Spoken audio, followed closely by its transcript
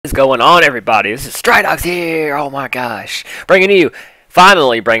What is going on, everybody? This is Stridox here. Oh my gosh,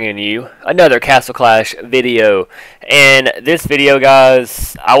 finally bringing you another Castle Clash video. In this video,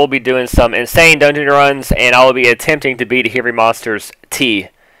 guys, I will be doing some insane dungeon runs, and I will be attempting to beat Heavy Monsters T.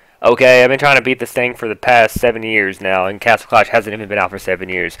 Okay, I've been trying to beat this thing for the past 7 years now, and Castle Clash hasn't even been out for 7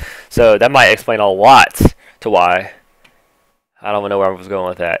 years. So that might explain a lot to why. I don't know where I was going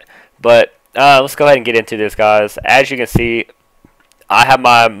with that, but let's go ahead and get into this, guys. As you can see, I have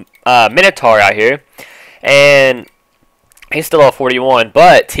my Minotaur out here, and he's still at 41,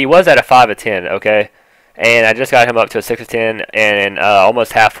 but he was at a 5 of 10, okay? And I just got him up to a 6 of 10, and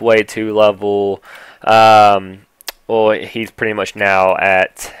almost halfway to level, well, he's pretty much now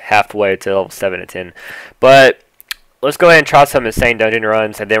at halfway to level 7 of 10. But let's go ahead and try some insane dungeon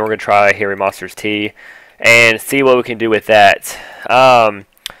runs, and then we're going to try Hairy Monsters T, and see what we can do with that.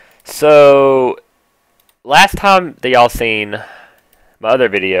 So, last time that y'all seen my other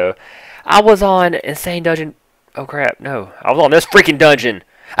video, I was on insane dungeon. Oh crap, no, I was on this freaking dungeon.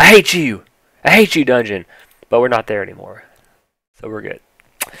 I hate you dungeon. But we're not there anymore, so we're good.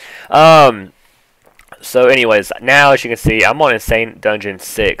 So anyways, now as you can see, I'm on insane dungeon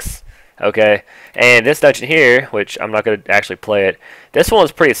 6, okay? And this dungeon here, which I'm not going to actually play it, this one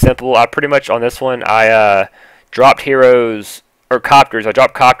was pretty simple. I pretty much, on this one, I dropped heroes, or copters. I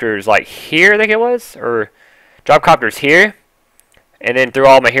dropped copters like here, I think it was, or dropped copters here, and then threw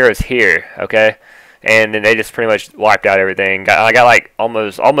all my heroes here, okay? And then they just pretty much wiped out everything. I got like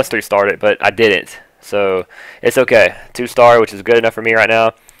almost 3-starred it, but I didn't. So it's okay. 2-star, which is good enough for me right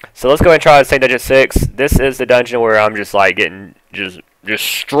now. So let's go ahead and try the same dungeon 6. This is the dungeon where I'm just like getting just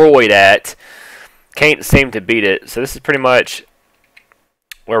destroyed at. Can't seem to beat it. So this is pretty much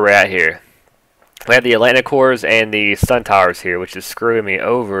where we're at here. We have the Atlantic cores and the Sun Towers here, which is screwing me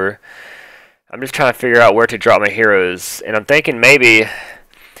over. I'm just trying to figure out where to drop my heroes, and I'm thinking maybe,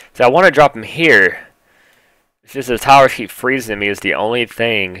 so I want to drop them here. It's just the towers keep freezing me is the only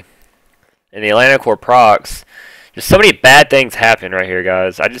thing. And the Atlantic core procs, just so many bad things happen right here,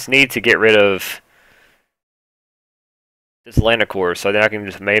 guys. I just need to get rid of this Atlantic core so then I can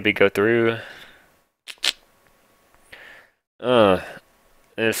just maybe go through. And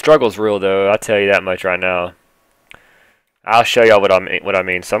the struggle's real though, I'll tell you that much right now. I'll show y'all what I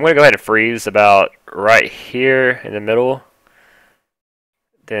mean. So I'm going to go ahead and freeze about right here in the middle.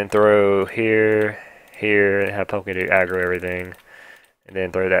 Then throw here, here, and have Pumpkin to aggro everything. And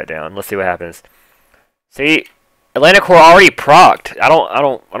then throw that down. Let's see what happens. See, Atlantic core already procced. I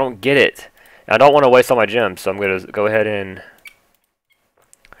don't get it. I don't want to waste all my gems, so I'm going to go ahead and.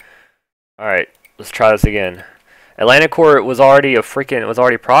 All right, let's try this again. Atlantic core was already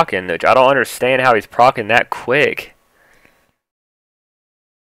proccing, which I don't understand how he's proccing that quick.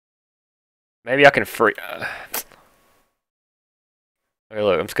 Maybe I can freeze. Okay,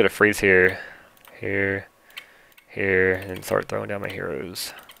 look, I'm just gonna freeze here, here, here, and start throwing down my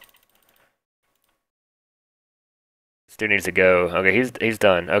heroes. This dude needs to go. Okay, he's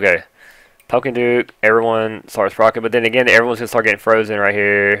done. Okay, Pumpkin Duke, everyone starts rocking, but then again, everyone's gonna start getting frozen right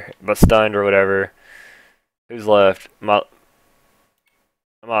here, but stunned or whatever. Who's left? I might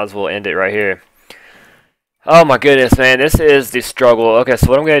as well end it right here. Oh my goodness, man, this is the struggle. Okay, so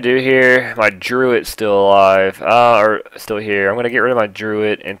what I'm going to do here, my Druid's still alive, or still here. I'm going to get rid of my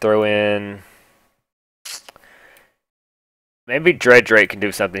Druid and throw in, maybe Drake can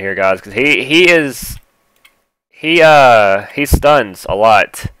do something here, guys, because he stuns a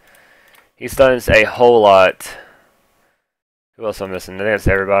lot. He stuns a whole lot. Who else am I missing? I think that's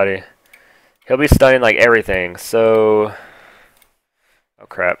everybody. He'll be stunning like everything, so, oh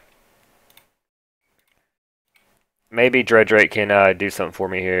crap. Maybe Drake can do something for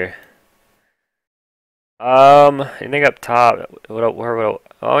me here. Anything up top?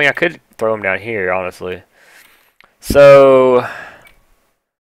 Oh yeah, I could throw him down here, honestly. So,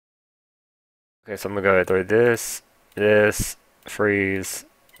 okay, so I'm gonna go ahead and throw this, freeze.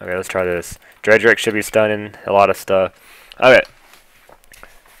 Okay, let's try this. Drake should be stunning a lot of stuff. Okay,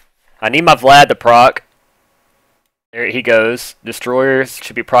 I need my Vlad to proc. There he goes. Destroyers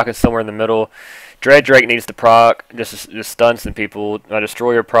should be procking somewhere in the middle. Drake needs to proc, just stun some people. My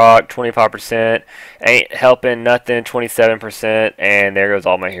Destroyer proc, 25%. Ain't helping nothing, 27%. And there goes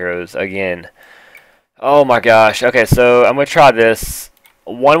all my heroes again. Oh my gosh. Okay, so I'm going to try this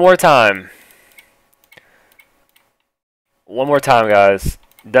one more time. One more time, guys.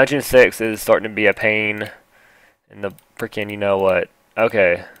 Dungeon 6 is starting to be a pain in the freaking you know what.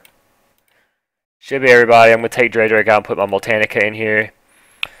 Okay. Should be everybody. I'm going to take Drake out and put my Multanica in here.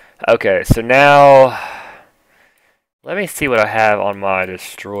 Okay, so now, let me see what I have on my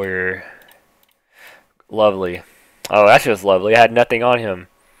Destroyer. Lovely. Oh, that's just lovely. I had nothing on him.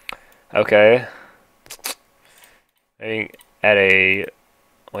 Okay. Maybe add a.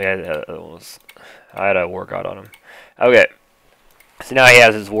 Well, yeah, I had a war god on him. Okay. So now he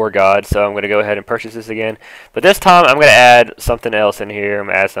has his war god, so I'm going to go ahead and purchase this again. But this time I'm going to add something else in here. I'm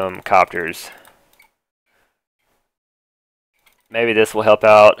going to add some copters. Maybe this will help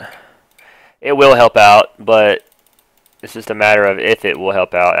out. It will help out, but it's just a matter of if it will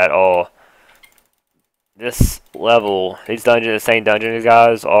help out at all. This level, these dungeons, the same dungeons,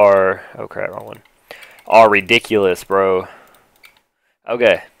 guys, are... Oh crap, wrong one. Are ridiculous, bro.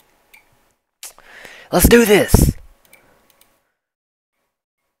 Okay. Let's do this!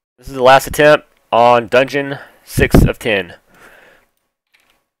 This is the last attempt on dungeon 6 of 10.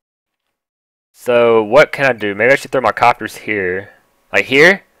 So, what can I do? Maybe I should throw my copters here. Like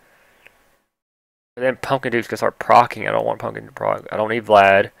here? And then Pumpkin Duke's gonna start procking. I don't want Pumpkin to proc. I don't need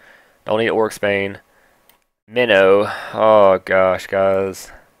Vlad. Don't need Orcsbane. Minnow. Oh gosh,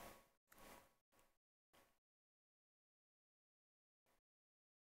 guys.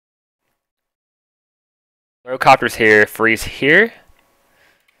 Throw copters here. Freeze here.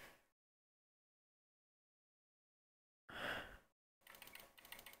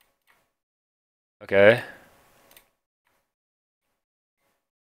 Okay.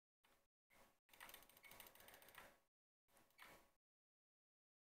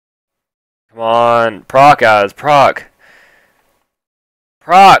 Come on. Proc, guys. Proc.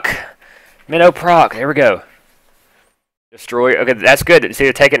 Proc. Minnow proc. There we go. Destroy. Okay, that's good. See,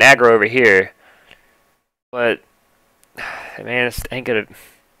 they're taking aggro over here. But, man, it ain't gonna...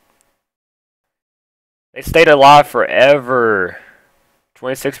 They stayed alive forever.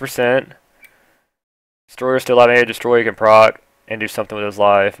 26%. Destroyer's still alive. Maybe Destroyer can proc and do something with his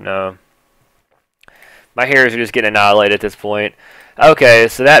life. No. My heroes are just getting annihilated at this point. Okay,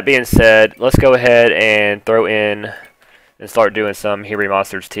 so that being said, let's go ahead and throw in and start doing some Hero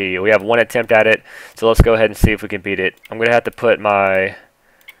Monsters T. We have one attempt at it, so let's go ahead and see if we can beat it. I'm gonna have to put my...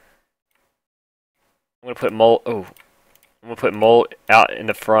 I'm gonna put Molt. Oh, I'm gonna put Molt out in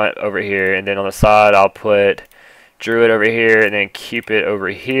the front over here, and then on the side I'll put Druid over here, and then Cupid over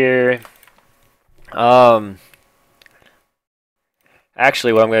here.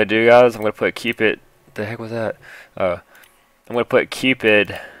 Actually, what I'm gonna do, guys, I'm gonna put Cupid. What the heck was that? I'm gonna put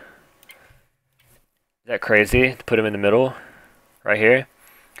Cupid. Is that crazy to put him in the middle, right here?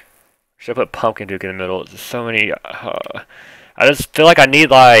 Should I put Pumpkin Duke in the middle? There's so many. I just feel like I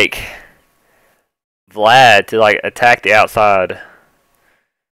need like Vlad to like attack the outside.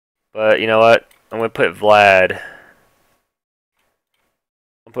 But you know what? I'm gonna put Vlad.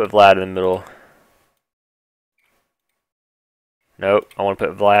 I'll put Vlad in the middle. Nope, I want to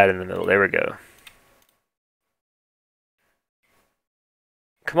put Vlad in the middle. There we go.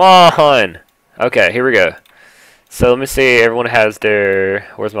 Come on! Okay, here we go. So let me see. Everyone has their...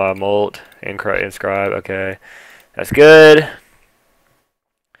 Where's my Molt? Inscribe. Okay. That's good.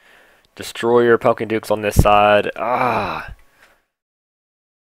 Destroyer, Pumpkin Duke's on this side. Ah!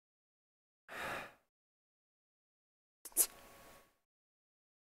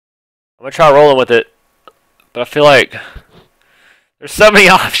 I'm gonna try rolling with it. But I feel like... There's so many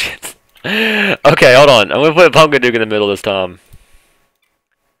options. Okay, hold on. I'm gonna put Pumpkin Duke in the middle this time.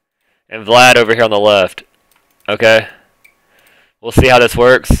 And Vlad over here on the left. Okay. We'll see how this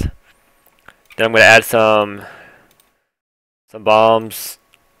works. Then I'm gonna add some bombs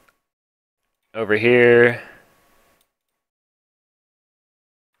over here.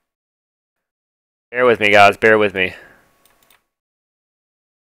 Bear with me, guys. Bear with me.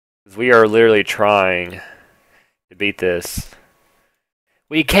 Because we are literally trying to beat this.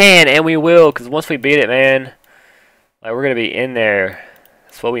 We can, and we will, because once we beat it, man, like, we're going to be in there.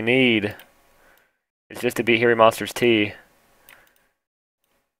 That's what we need. It's just to beat Hero Monsters T.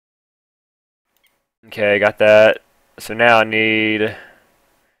 Okay, got that. So now I need...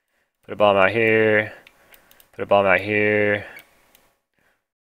 Put a bomb out here. Put a bomb out here.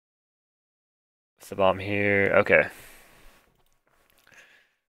 What's the bomb here? Okay.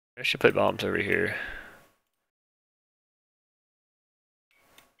 I should put bombs over here.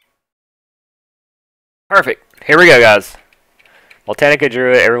 Perfect. Here we go, guys. Voltanica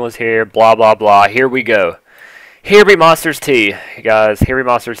Druid, everyone's here, blah, blah, blah. Here we go. Here be Monsters T, guys. Here be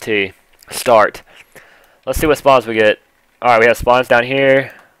Monsters T. Start. Let's see what spawns we get. Alright, we have spawns down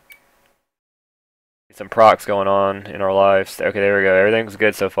here. Some procs going on in our lives. Okay, there we go. Everything's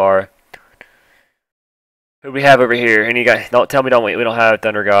good so far. Who do we have over here? Any guy? Don't tell me we don't have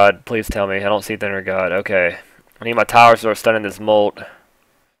Thunder God. Please tell me. I don't see Thunder God. Okay. I need my towers to start stunning this Molt.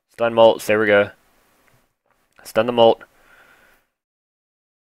 Stun Molts. There we go. Stun the Molt.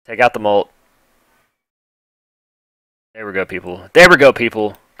 Take out the Molt. There we go, people. There we go,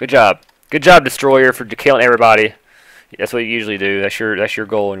 people. Good job. Good job, Destroyer, for killing everybody. That's what you usually do. That's your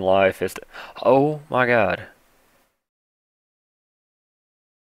goal in life. Is to, oh my God.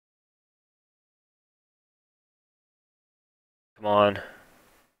 Come on.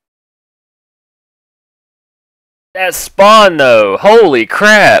 That spawn though. Holy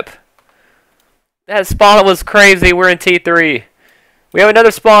crap. That spawn was crazy. We're in T3. We have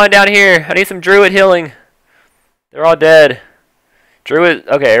another spawn down here. I need some Druid healing. They're all dead. Druid.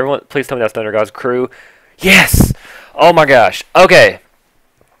 Okay, everyone, please tell me that's Thunder God's crew. Yes. Oh my gosh. Okay.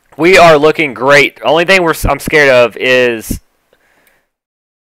 We are looking great. Only thing I'm scared of is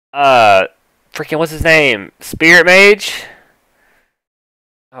freaking what's his name? Spirit Mage.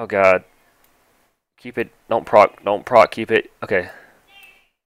 Oh God. Keep it. Don't proc. Don't proc. Keep it. Okay.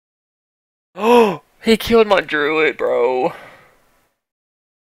 Oh, he killed my Druid, bro.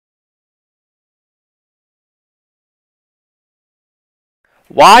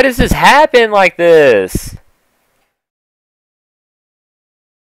 Why does this happen like this?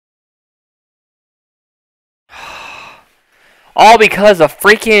 All because of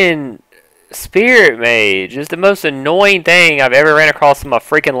freaking Spirit Mage. It's the most annoying thing I've ever ran across in my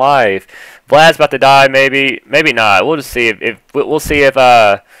freaking life. Vlad's about to die, maybe. Maybe not. We'll just see if we'll see if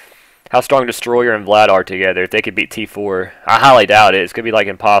how strong Destroyer and Vlad are together. If they could beat T4. I highly doubt it. It's gonna be like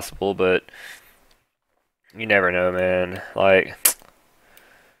impossible, but you never know, man. Like,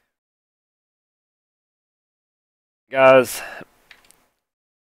 guys,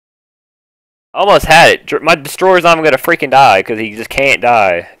 almost had it. My Destroyer's not even gonna freaking die because he just can't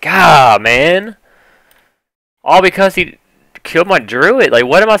die. God, man. All because he killed my Druid. Like,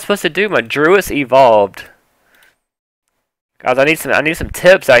 what am I supposed to do? My Druid's evolved. Guys, I need some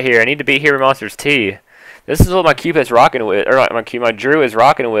tips out here. I need to beat Hero Monsters T. This is what my Cupid's rocking with, or my Druid is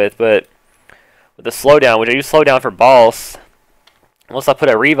rocking with, but with the slowdown, which I use slowdown for boss. Unless I put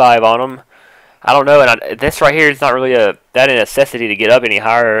a revive on him, I don't know. And this right here is not really that a necessity to get up any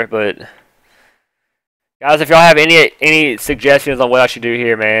higher, but. Guys, if y'all have any suggestions on what I should do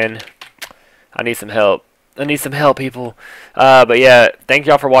here, man, I need some help. I need some help, people. But yeah, thank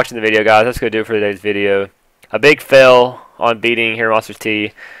y'all for watching the video, guys. That's going to do it for today's video. A big fail on beating Hero Monsters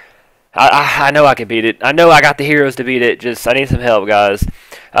T. I know I can beat it. I know I got the heroes to beat it. Just I need some help, guys.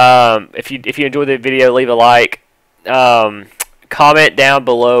 If you enjoyed the video, leave a like. Comment down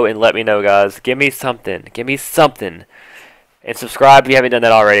below and let me know, guys. Give me something. Give me something. And subscribe if you haven't done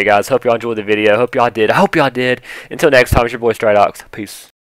that already, guys. Hope y'all enjoyed the video. Hope y'all did. I hope y'all did. Until next time, it's your boy Stridox. Peace.